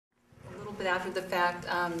bit after the fact,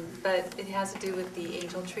 but it has to do with the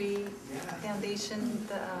Angel Tree Foundation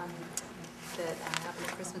that happened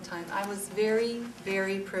at Christmas time. I was very,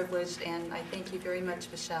 very privileged, and I thank you very much,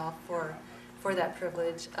 Michelle, for that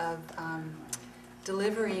privilege of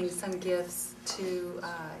delivering some gifts to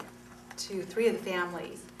 3 of the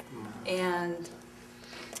families, and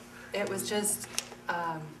it was just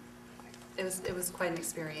it was quite an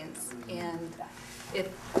experience. And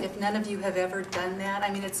if none of you have ever done that, I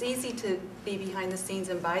mean, it's easy to be behind the scenes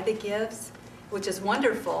and buy the gifts, which is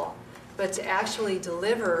wonderful, but to actually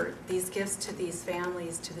deliver these gifts to these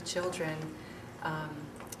families, to the children,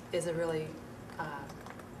 is a really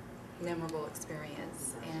memorable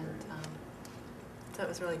experience. And so it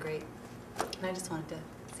was really great. And I just wanted to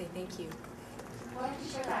say thank you. Why don't you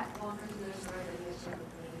share that longer story that you shared with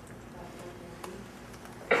me?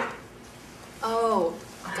 Oh,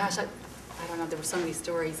 gosh, I don't know, there were so many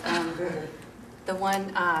stories. The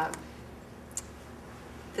one, I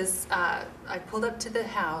pulled up to the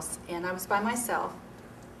house, and I was by myself,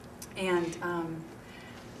 and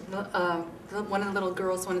one of the little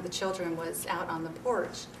girls, one of the children, was out on the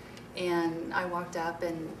porch, and I walked up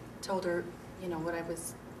and told her, you know, what I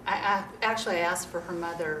was, actually I asked for her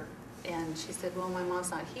mother, and she said, well, my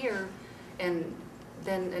mom's not here, and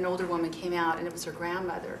then an older woman came out, and it was her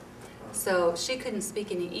grandmother. So she couldn't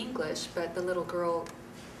speak any English, but the little girl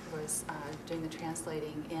was doing the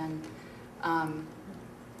translating, and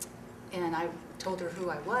I told her who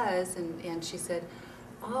I was, and she said,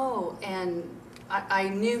 oh, and I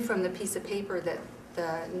knew from the piece of paper that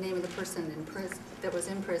the name of the person in prison, that was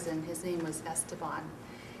in prison, his name was Esteban.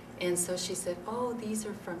 And so she said, oh, these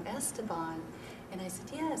are from Esteban. And I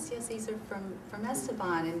said, yes, these are from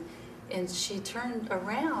Esteban. And she turned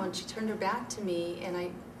around, she turned her back to me, and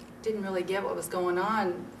I didn't really get what was going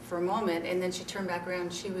on for a moment, and then she turned back around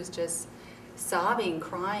and she was just sobbing,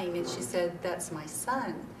 crying, and she said, that's my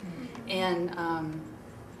son. And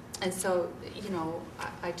so, you know,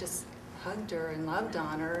 I just hugged her and loved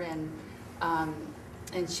on her,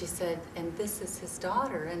 and she said, and this is his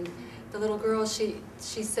daughter. And the little girl, she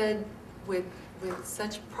said with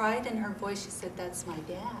such pride in her voice, she said, that's my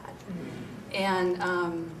dad. And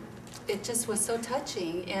it just was so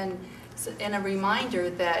touching, and a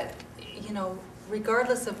reminder that, you know,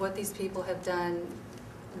 regardless of what these people have done,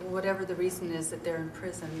 whatever the reason is that they're in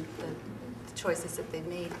prison, the choices that they've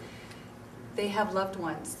made, they have loved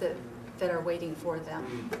ones that are waiting for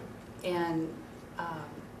them. And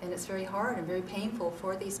it's very hard and very painful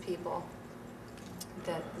for these people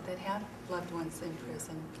that have loved ones in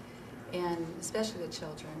prison, and especially the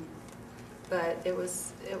children. But it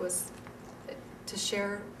was to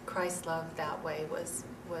share Christ's love that way was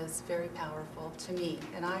very powerful to me,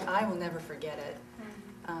 and I will never forget it.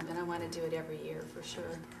 And I want to do it every year for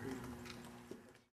sure.